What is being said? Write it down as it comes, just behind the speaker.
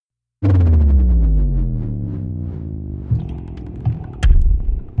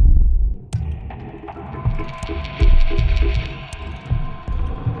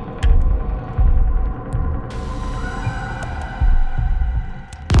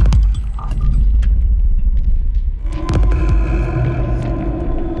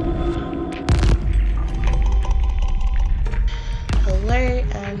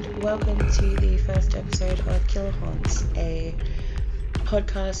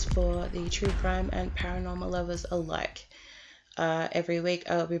podcast for the true crime and paranormal lovers alike. Every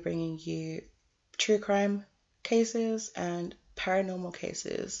week I will be bringing you true crime cases and paranormal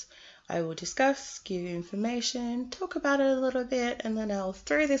cases. I will discuss, give you information, talk about it a little bit, and then I'll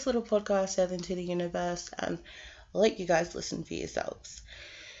throw this little podcast out into the universe and let you guys listen for yourselves.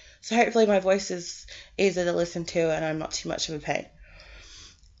 So hopefully my voice is easy to listen to and I'm not too much of a pain.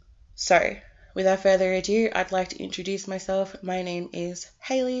 So, without further ado, I'd like to introduce myself. My name is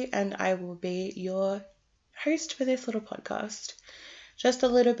Hayley and I will be your host for this little podcast. Just a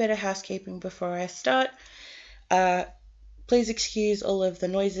little bit of housekeeping before I start. Please excuse all of the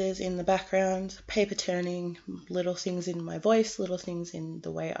noises in the background, paper turning, little things in my voice, little things in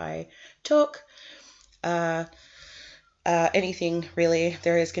the way I talk. Anything really.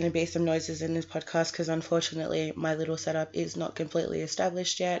 There is going to be some noises in this podcast because unfortunately my little setup is not completely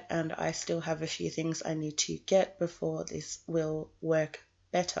established yet and I still have a few things I need to get before this will work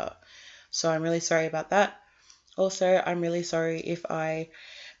better. So I'm really sorry about that. Also, I'm really sorry if I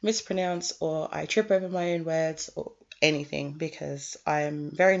mispronounce or I trip over my own words or anything because I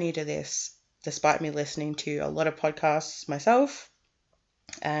am very new to this despite me listening to a lot of podcasts myself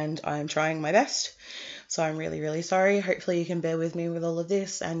and I'm trying my best. So I'm really, really sorry. Hopefully you can bear with me with all of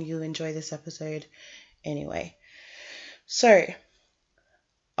this and you enjoy this episode anyway. So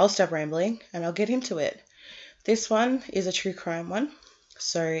I'll stop rambling and I'll get into it. This one is a true crime one.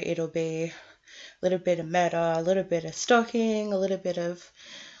 So it'll be a little bit of murder, a little bit of stalking, a little bit of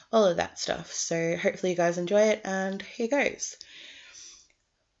all of that stuff. So hopefully you guys enjoy it and here goes.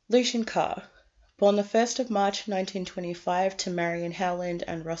 Lucien Carr. Born the 1st of March 1925 to Marion Howland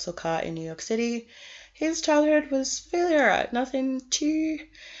and Russell Carr in New York City, his childhood was fairly alright. Nothing too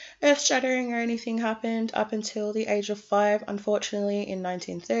earth-shattering or anything happened up until the age of 5. Unfortunately, in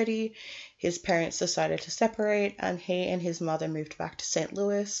 1930, his parents decided to separate and he and his mother moved back to St.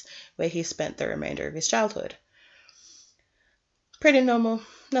 Louis, where he spent the remainder of his childhood. Pretty normal.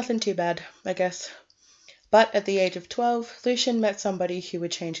 Nothing too bad, I guess. But at the age of 12, Lucien met somebody who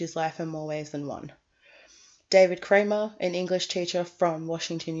would change his life in more ways than one. David Kramer, an English teacher from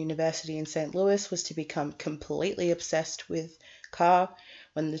Washington University in St. Louis, was to become completely obsessed with Carr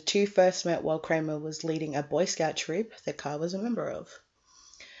when the two first met while Kramer was leading a Boy Scout troop that Carr was a member of.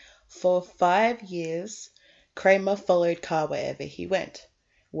 For 5 years, Kramer followed Carr wherever he went.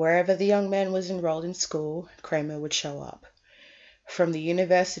 Wherever the young man was enrolled in school, Kramer would show up. From the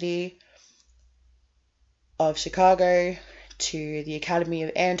University of Chicago to the Academy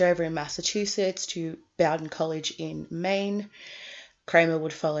of Andover in Massachusetts to Bowdoin College in Maine, Kramer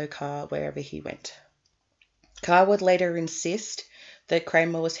would follow Carr wherever he went. Carr would later insist that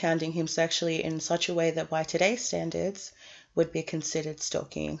Kramer was hounding him sexually in such a way that by today's standards would be considered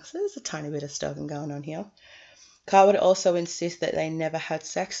stalking. So there's a tiny bit of stalking going on here. Carr would also insist that they never had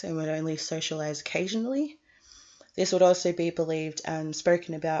sex and would only socialize occasionally. This would also be believed and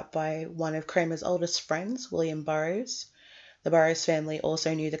spoken about by one of Kramer's oldest friends, William Burroughs. The Burroughs family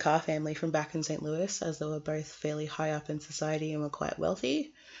also knew the Carr family from back in St. Louis, as they were both fairly high up in society and were quite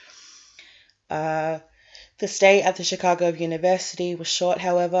wealthy. The stay at the Chicago University was short,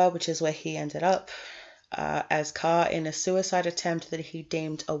 however, which is where he ended up, as Carr, in a suicide attempt that he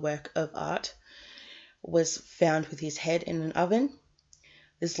deemed a work of art, was found with his head in an oven.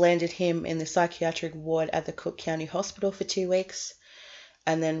 This landed him in the psychiatric ward at the Cook County Hospital for 2 weeks,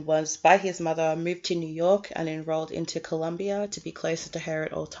 and then was, by his mother, moved to New York and enrolled into Columbia to be closer to her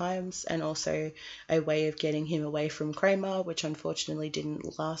at all times, and also a way of getting him away from Kramer, which unfortunately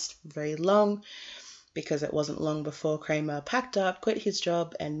didn't last very long, because it wasn't long before Kramer packed up, quit his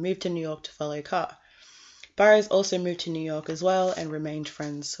job, and moved to New York to follow Carr. Burroughs also moved to New York as well and remained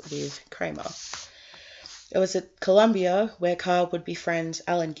friends with Kramer. It was at Columbia where Carr would befriend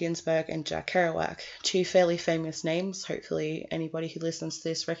Allen Ginsberg and Jack Kerouac, two fairly famous names. Hopefully anybody who listens to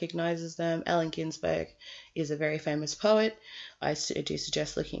this recognizes them. Allen Ginsberg is a very famous poet. I do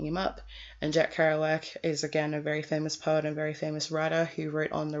suggest looking him up. And Jack Kerouac is, again, a very famous poet and very famous writer who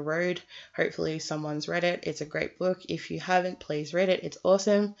wrote On the Road. Hopefully someone's read it. It's a great book. If you haven't, please read it. It's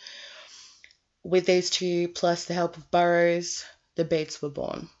awesome. With these two, plus the help of Burroughs, the Beats were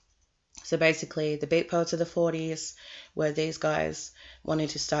born. So basically, the Beat poets of the 40s, where these guys wanted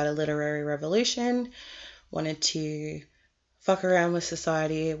to start a literary revolution, wanted to fuck around with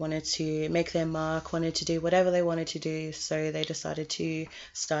society, wanted to make their mark, wanted to do whatever they wanted to do, so they decided to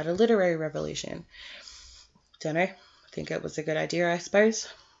start a literary revolution. Don't know, I think it was a good idea, I suppose.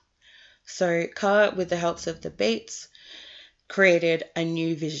 So Carr, with the helps of the Beats, created a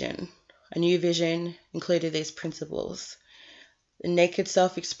new vision. A new vision included these principles. The naked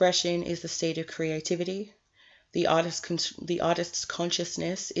self-expression is the state of creativity. The artist's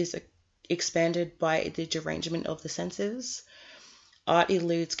consciousness is expanded by the derangement of the senses. Art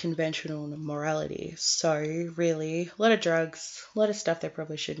eludes conventional morality. So, really, a lot of drugs, a lot of stuff they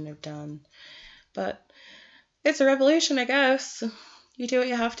probably shouldn't have done. But it's a revolution, I guess. You do what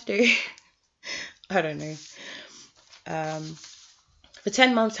you have to do. I don't know. For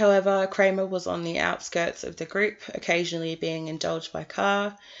 10 months, however, Kramer was on the outskirts of the group, occasionally being indulged by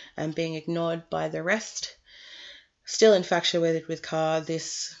Carr and being ignored by the rest. Still infatuated with Carr,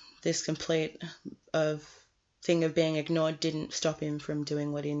 this complete thing of being ignored didn't stop him from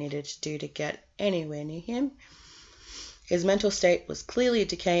doing what he needed to do to get anywhere near him. His mental state was clearly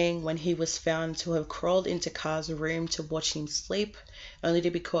decaying when he was found to have crawled into Carr's room to watch him sleep, only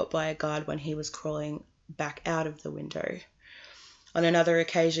to be caught by a guard when he was crawling back out of the window. On another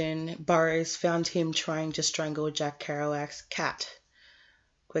occasion, Burroughs found him trying to strangle Jack Kerouac's cat.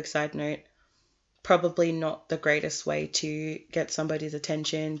 Quick side note, probably not the greatest way to get somebody's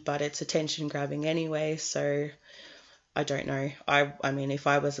attention, but it's attention grabbing anyway, so I don't know. I mean, if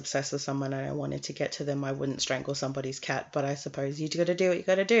I was obsessed with someone and I wanted to get to them, I wouldn't strangle somebody's cat, but I suppose you got to do what you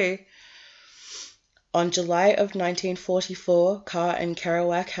got to do. On July of 1944, Carr and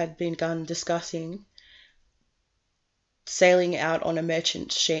Kerouac had begun discussing sailing out on a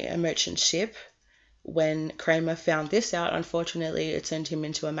merchant ship. When Kramer found this out, unfortunately, it sent him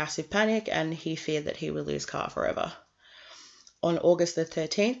into a massive panic and he feared that he would lose Carr forever. On August the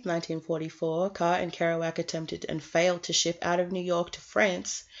 13th, 1944, Carr and Kerouac attempted and failed to ship out of New York to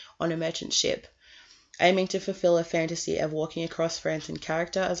France on a merchant ship, aiming to fulfill a fantasy of walking across France in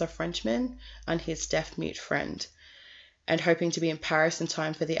character as a Frenchman and his deaf-mute friend, and hoping to be in Paris in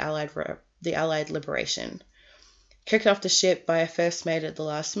time for the Allied liberation. Kicked off the ship by a first mate at the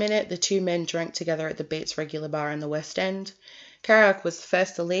last minute, the two men drank together at the Beats regular bar in the West End. Kerouac was the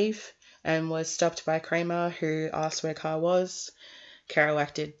first to leave and was stopped by Kramer, who asked where Carr was.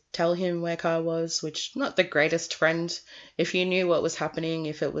 Kerouac did tell him where Carr was, which not the greatest friend. If you knew what was happening,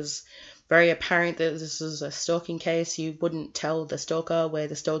 if it was very apparent that this was a stalking case, you wouldn't tell the stalker where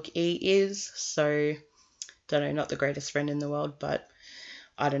the stalkee is. So, don't know, not the greatest friend in the world, but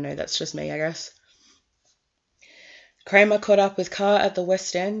I don't know, that's just me, I guess. Kramer caught up with Carr at the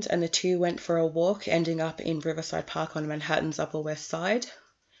West End and the two went for a walk, ending up in Riverside Park on Manhattan's Upper West Side.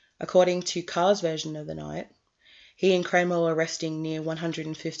 According to Carr's version of the night, he and Kramer were resting near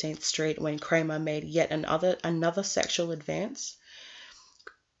 115th Street when Kramer made yet another sexual advance.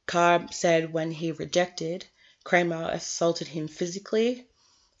 Carr said when he rejected, Kramer assaulted him physically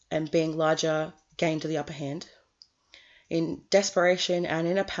and, being larger, gained the upper hand. In desperation and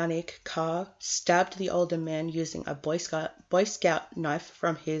in a panic, Carr stabbed the older man using a Boy Scout knife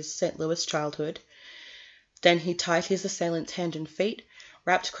from his St. Louis childhood. Then he tied his assailant's hand and feet,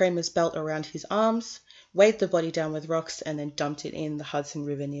 wrapped Kramer's belt around his arms, weighed the body down with rocks, and then dumped it in the Hudson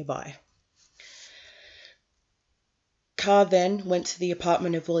River nearby. Carr then went to the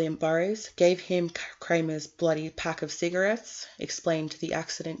apartment of William Burroughs, gave him Kramer's bloody pack of cigarettes, explained the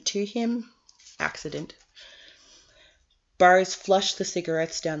accident to him. Burroughs flushed the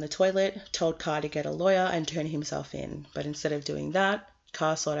cigarettes down the toilet, told Carr to get a lawyer and turn himself in, but instead of doing that,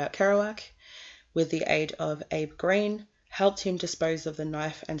 Carr sought out Kerouac. With the aid of Abe Green, helped him dispose of the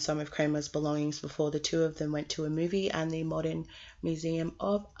knife and some of Kramer's belongings before the two of them went to a movie and the Modern Museum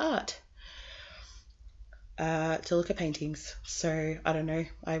of Art to look at paintings. So, I don't know,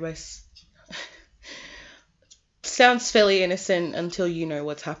 I was... Sounds fairly innocent until you know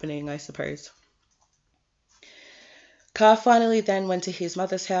what's happening, I suppose. Carr finally then went to his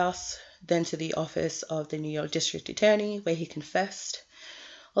mother's house, then to the office of the New York District Attorney, where he confessed.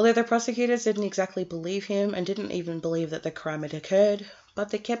 Although the prosecutors didn't exactly believe him and didn't even believe that the crime had occurred, but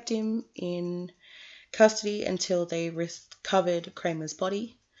they kept him in custody until they recovered Kramer's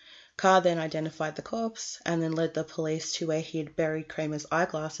body. Carr then identified the corpse and then led the police to where he had buried Kramer's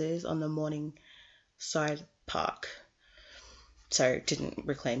eyeglasses on the Morningside Park. So didn't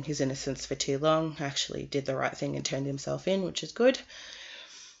reclaim his innocence for too long, actually did the right thing and turned himself in, which is good.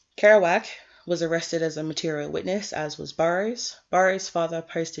 Kerouac was arrested as a material witness, as was Burroughs. Burroughs' father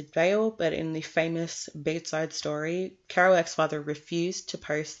posted bail, but in the famous Beatside story, Kerouac's father refused to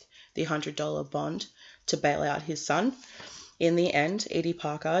post the $100 bond to bail out his son. In the end, Edie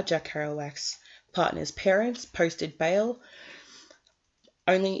Parker, Jack Kerouac's partner's parents, posted bail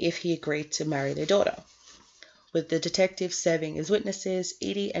only if he agreed to marry their daughter. With the detectives serving as witnesses,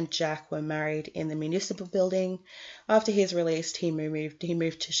 Edie and Jack were married in the municipal building. After his release, he moved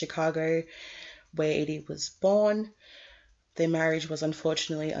to Chicago, where Edie was born. Their marriage was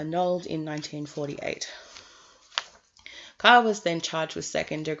unfortunately annulled in 1948. Carr was then charged with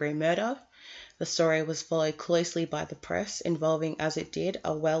second-degree murder. The story was followed closely by the press, involving, as it did,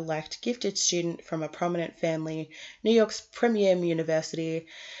 a well-liked gifted student from a prominent family, New York's premier university,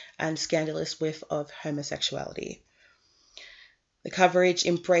 and scandalous whiff of homosexuality. The coverage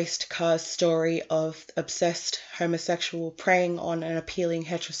embraced Carr's story of obsessed homosexual preying on an appealing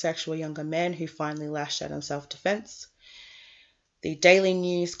heterosexual younger man who finally lashed out in self-defense. The Daily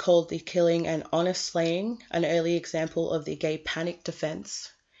News called the killing an honest slaying, an early example of the gay panic defense.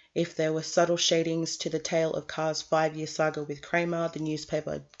 If there were subtle shadings to the tale of Carr's 5-year saga with Kramer, the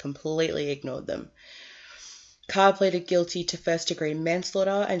newspaper completely ignored them. Carr pleaded guilty to first-degree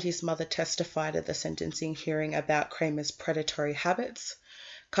manslaughter, and his mother testified at the sentencing hearing about Kramer's predatory habits.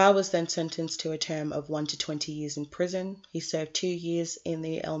 Carr was then sentenced to a term of 1 to 20 years in prison. He served 2 years in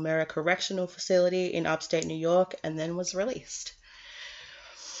the Elmira Correctional Facility in upstate New York and then was released.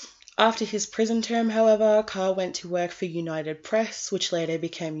 After his prison term, however, Carr went to work for United Press, which later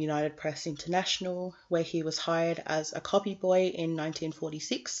became United Press International, where he was hired as a copy boy in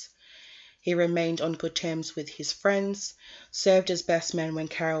 1946. He remained on good terms with his friends, served as best man when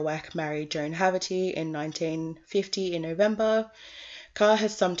Kerouac married Joan Haverty in 1950 in November. Carr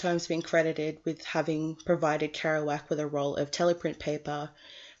has sometimes been credited with having provided Kerouac with a roll of teleprint paper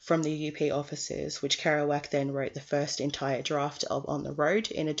from the UP offices, which Kerouac then wrote the first entire draft of On the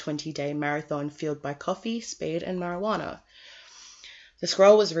Road in a 20-day marathon fueled by coffee, speed, and marijuana. The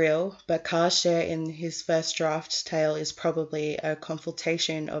scroll was real, but Carr's share in his first draft tale is probably a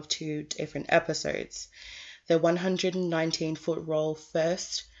conflation of 2 different episodes. The 119-foot roll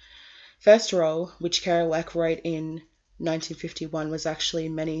first roll, which Kerouac wrote in 1951, was actually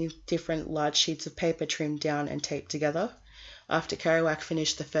many different large sheets of paper trimmed down and taped together. After Kerouac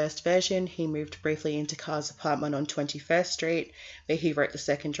finished the first version, he moved briefly into Carr's apartment on 21st Street, where he wrote the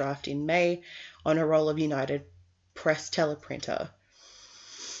second draft in May on a roll of United Press teleprinter,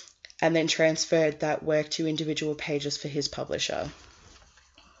 and then transferred that work to individual pages for his publisher.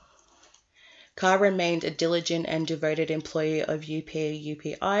 Carr remained a diligent and devoted employee of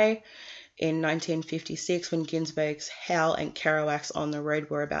UPI. In 1956, when Ginsberg's Howl and Kerouac's On the Road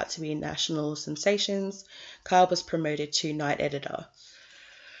were about to be national sensations, Carr was promoted to night editor.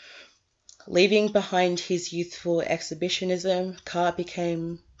 Leaving behind his youthful exhibitionism, Carr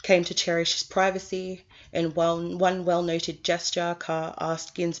came to cherish his privacy. In one well-noted gesture, Carr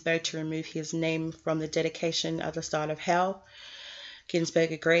asked Ginsberg to remove his name from the dedication at the start of Howl.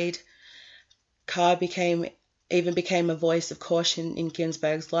 Ginsberg agreed. Carr even became a voice of caution in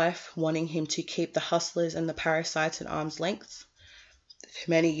Ginsberg's life, wanting him to keep the hustlers and the parasites at arm's length.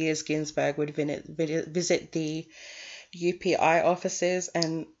 For many years, Ginsberg would visit the UPI offices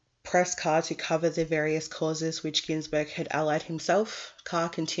and press Carr to cover the various causes which Ginsberg had allied himself. Carr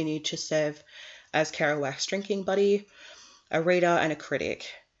continued to serve as Kerouac's drinking buddy, a reader and a critic,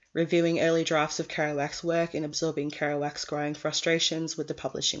 reviewing early drafts of Kerouac's work and absorbing Kerouac's growing frustrations with the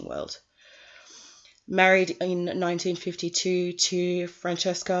publishing world. Married in 1952 to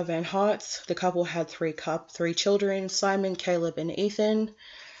Francesca Van Hartz, the couple had 3 children, Simon, Caleb, and Ethan.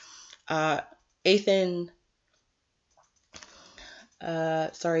 Caleb,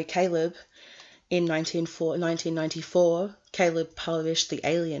 in 1994, Caleb published The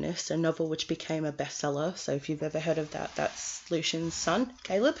Alienist, a novel which became a bestseller. So if you've ever heard of that, that's Lucian's son,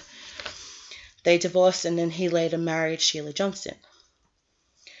 Caleb. They divorced, and then he later married Sheila Johnston.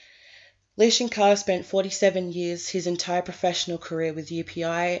 Lucian Carr spent 47 years, his entire professional career, with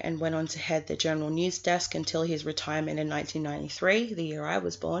UPI, and went on to head the General News Desk until his retirement in 1993, the year I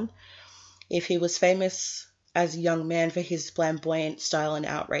was born. If he was famous as a young man for his flamboyant style and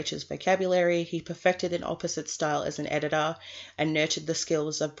outrageous vocabulary, he perfected an opposite style as an editor and nurtured the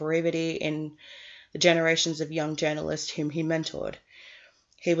skills of brevity in the generations of young journalists whom he mentored.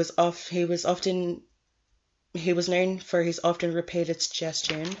 He was known for his often repeated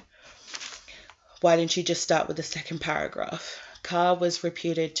suggestion, "Why don't you just start with the second paragraph?" Carr was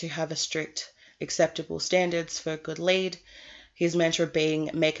reputed to have a strict, acceptable standards for a good lead, his mantra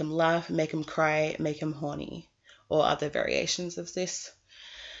being make 'em laugh, make 'em cry, make 'em horny, or other variations of this.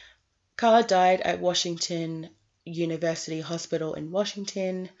 Carr died at Washington University Hospital in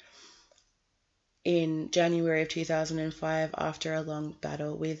Washington in January of 2005 after a long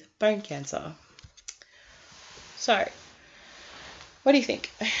battle with bone cancer. So, what do you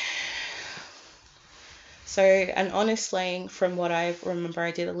think? So, an honest slaying, from what I remember,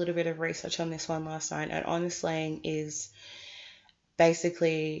 I did a little bit of research on this one last night. An honest slaying is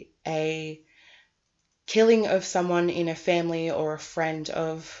basically a killing of someone in a family or a friend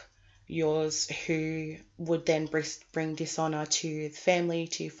of yours who would then bring dishonor to the family,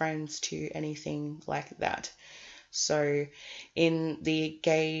 to friends, to anything like that. So, in the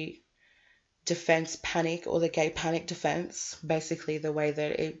gay defense panic, or the gay panic defense. Basically, the way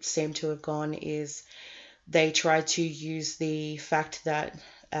that it seemed to have gone is they tried to use the fact that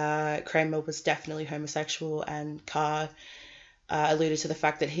Kramer was definitely homosexual, and Carr alluded to the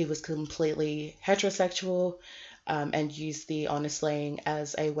fact that he was completely heterosexual, and used the honor slaying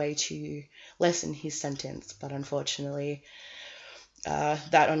as a way to lessen his sentence. But unfortunately,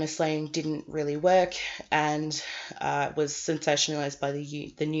 that honor slaying didn't really work, and was sensationalized by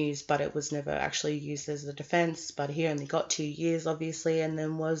the news, but it was never actually used as a defense. But he only got 2 years, obviously, and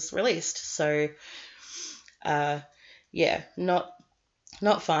then was released. So, yeah, not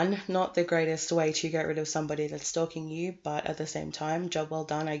fun, not the greatest way to get rid of somebody that's stalking you, but at the same time, job well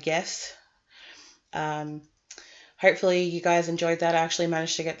done, I guess. Hopefully you guys enjoyed that. I actually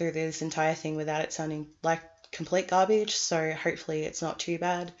managed to get through this entire thing without it sounding like complete garbage, so hopefully it's not too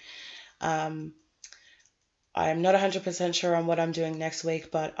bad. I'm not 100% sure on what I'm doing next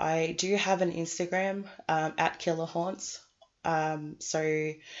week, but I do have an Instagram, at Killer Haunts.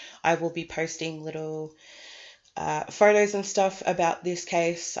 So I will be posting little photos and stuff about this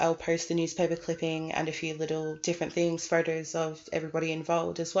case. I'll post the newspaper clipping and a few little different things, photos of everybody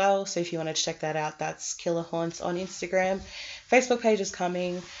involved as well. So if you want to check that out, that's Killer Haunts on Instagram. Facebook page is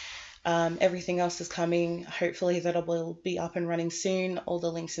coming. Everything else is coming. Hopefully that will be up and running soon. All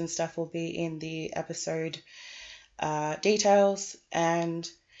the links and stuff will be in the episode details. And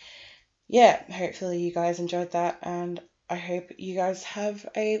yeah, hopefully you guys enjoyed that, and I hope you guys have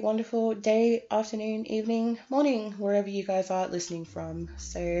a wonderful day, afternoon, evening, morning, wherever you guys are listening from.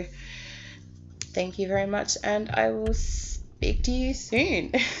 So thank you very much, and I will speak to you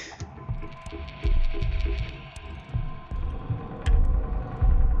soon.